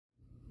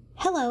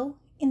Hello!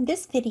 In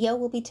this video,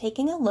 we'll be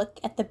taking a look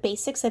at the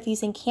basics of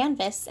using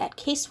Canvas at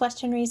Case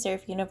Western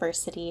Reserve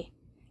University.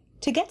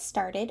 To get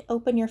started,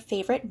 open your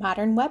favorite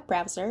modern web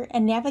browser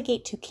and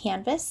navigate to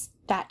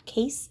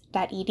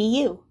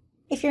canvas.case.edu.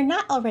 If you're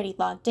not already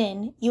logged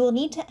in, you will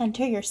need to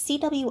enter your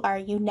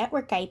CWRU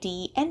network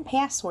ID and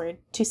password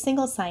to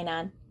single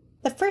sign-on.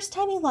 The first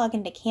time you log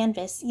into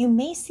Canvas, you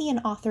may see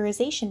an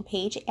authorization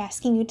page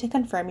asking you to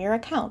confirm your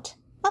account.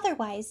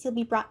 Otherwise, you'll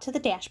be brought to the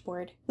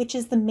dashboard, which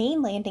is the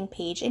main landing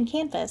page in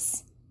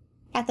Canvas.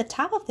 At the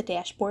top of the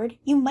dashboard,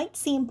 you might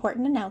see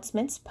important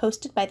announcements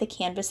posted by the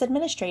Canvas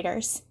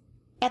administrators.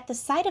 At the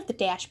side of the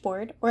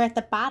dashboard, or at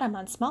the bottom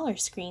on smaller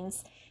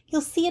screens,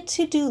 you'll see a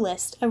to-do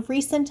list of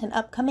recent and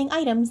upcoming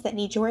items that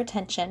need your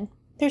attention.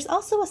 There's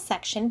also a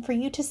section for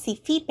you to see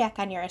feedback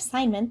on your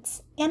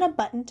assignments and a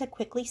button to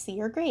quickly see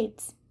your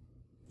grades.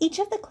 Each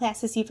of the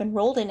classes you've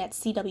enrolled in at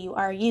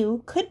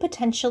CWRU could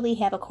potentially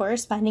have a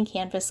corresponding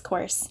Canvas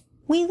course.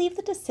 We leave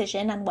the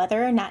decision on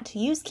whether or not to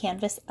use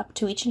Canvas up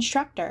to each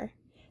instructor.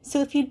 So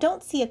if you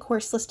don't see a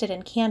course listed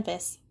in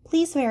Canvas,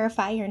 please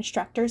verify your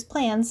instructor's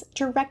plans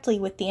directly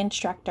with the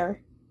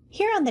instructor.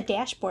 Here on the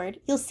dashboard,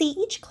 you'll see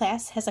each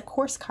class has a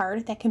course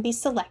card that can be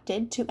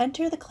selected to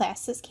enter the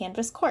class's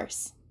Canvas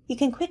course. You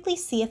can quickly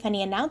see if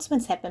any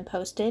announcements have been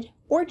posted,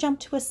 or jump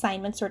to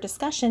assignments or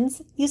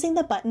discussions using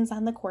the buttons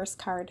on the course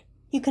card.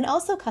 You can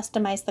also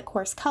customize the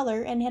course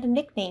color and add a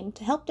nickname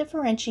to help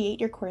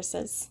differentiate your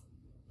courses.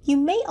 You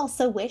may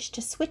also wish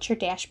to switch your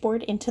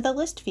dashboard into the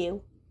list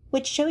view,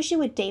 which shows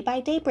you a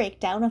day-by-day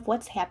breakdown of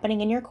what's happening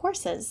in your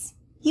courses.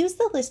 Use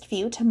the list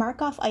view to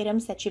mark off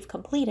items that you've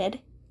completed,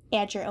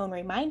 add your own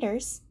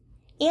reminders,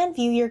 and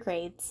view your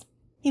grades.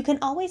 You can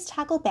always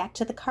toggle back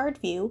to the card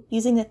view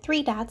using the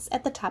three dots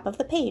at the top of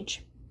the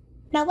page.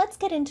 Now let's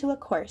get into a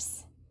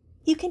course.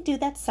 You can do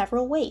that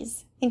several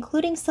ways,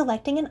 including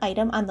selecting an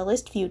item on the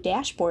list view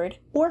dashboard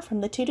or from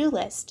the to-do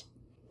list,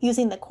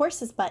 using the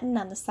Courses button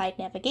on the side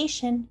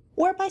navigation,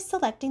 or by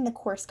selecting the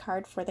course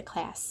card for the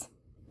class.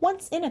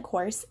 Once in a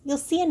course, you'll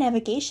see a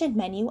navigation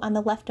menu on the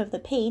left of the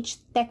page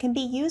that can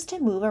be used to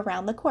move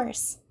around the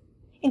course.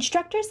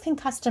 Instructors can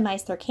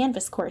customize their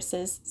Canvas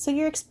courses, so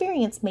your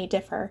experience may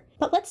differ,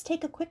 but let's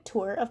take a quick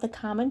tour of the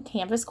common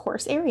Canvas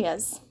course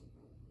areas.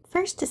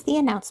 First is the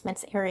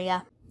Announcements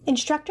area.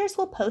 Instructors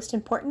will post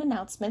important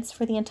announcements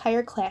for the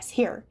entire class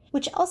here,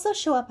 which also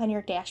show up on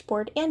your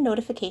dashboard and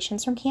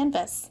notifications from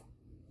Canvas.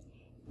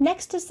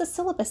 Next is the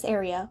Syllabus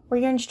area, where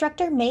your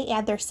instructor may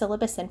add their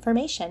syllabus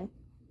information.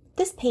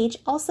 This page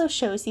also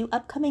shows you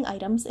upcoming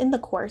items in the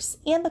course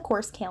and the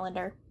course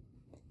calendar.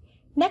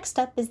 Next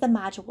up is the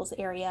Modules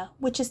area,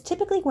 which is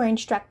typically where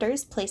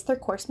instructors place their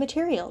course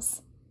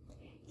materials.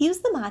 Use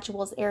the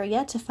Modules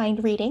area to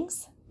find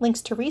readings,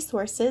 links to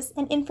resources,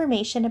 and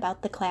information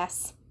about the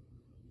class.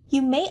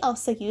 You may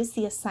also use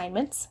the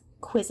Assignments,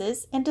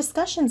 Quizzes, and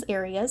Discussions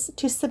areas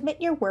to submit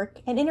your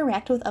work and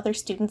interact with other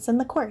students in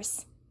the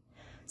course.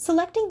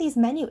 Selecting these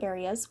menu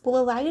areas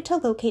will allow you to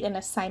locate an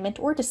assignment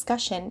or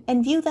discussion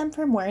and view them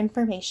for more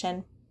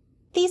information.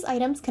 These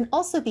items can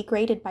also be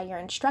graded by your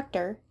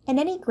instructor, and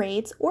any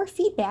grades or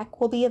feedback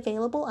will be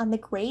available on the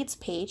Grades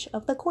page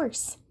of the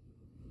course.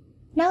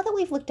 Now that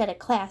we've looked at a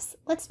class,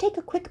 let's take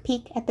a quick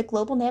peek at the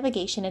global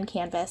navigation in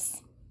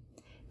Canvas.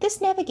 This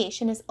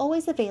navigation is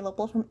always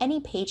available from any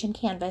page in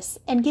Canvas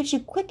and gives you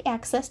quick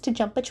access to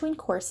jump between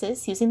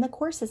courses using the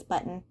Courses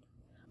button,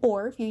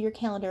 or view your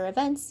calendar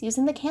events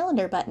using the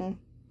Calendar button.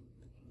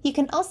 You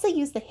can also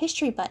use the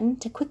History button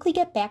to quickly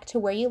get back to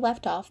where you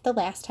left off the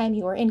last time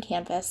you were in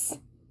Canvas.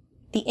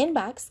 The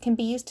Inbox can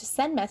be used to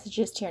send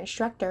messages to your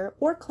instructor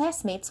or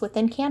classmates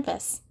within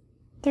Canvas.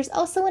 There's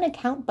also an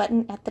Account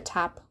button at the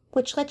top,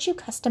 which lets you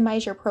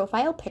customize your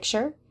profile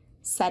picture,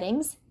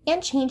 settings,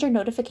 and change your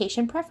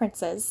notification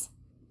preferences.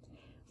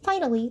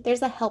 Finally,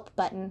 there's a Help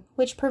button,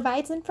 which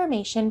provides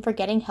information for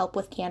getting help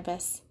with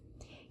Canvas.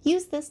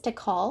 Use this to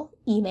call,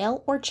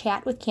 email, or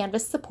chat with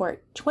Canvas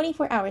support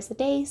 24 hours a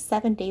day,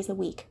 7 days a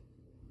week.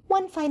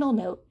 One final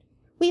note.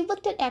 We've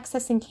looked at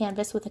accessing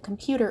Canvas with a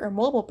computer or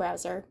mobile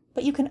browser,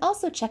 but you can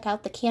also check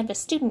out the Canvas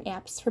student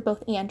apps for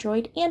both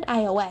Android and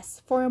iOS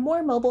for a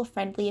more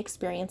mobile-friendly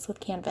experience with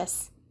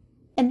Canvas.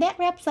 And that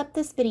wraps up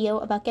this video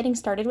about getting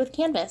started with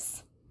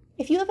Canvas.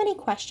 If you have any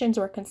questions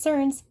or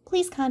concerns,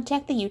 please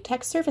contact the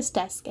UTech Service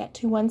Desk at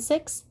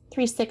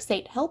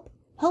 216-368-HELP,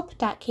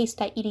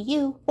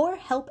 help.case.edu, or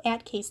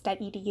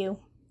help@case.edu.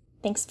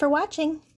 Thanks for watching!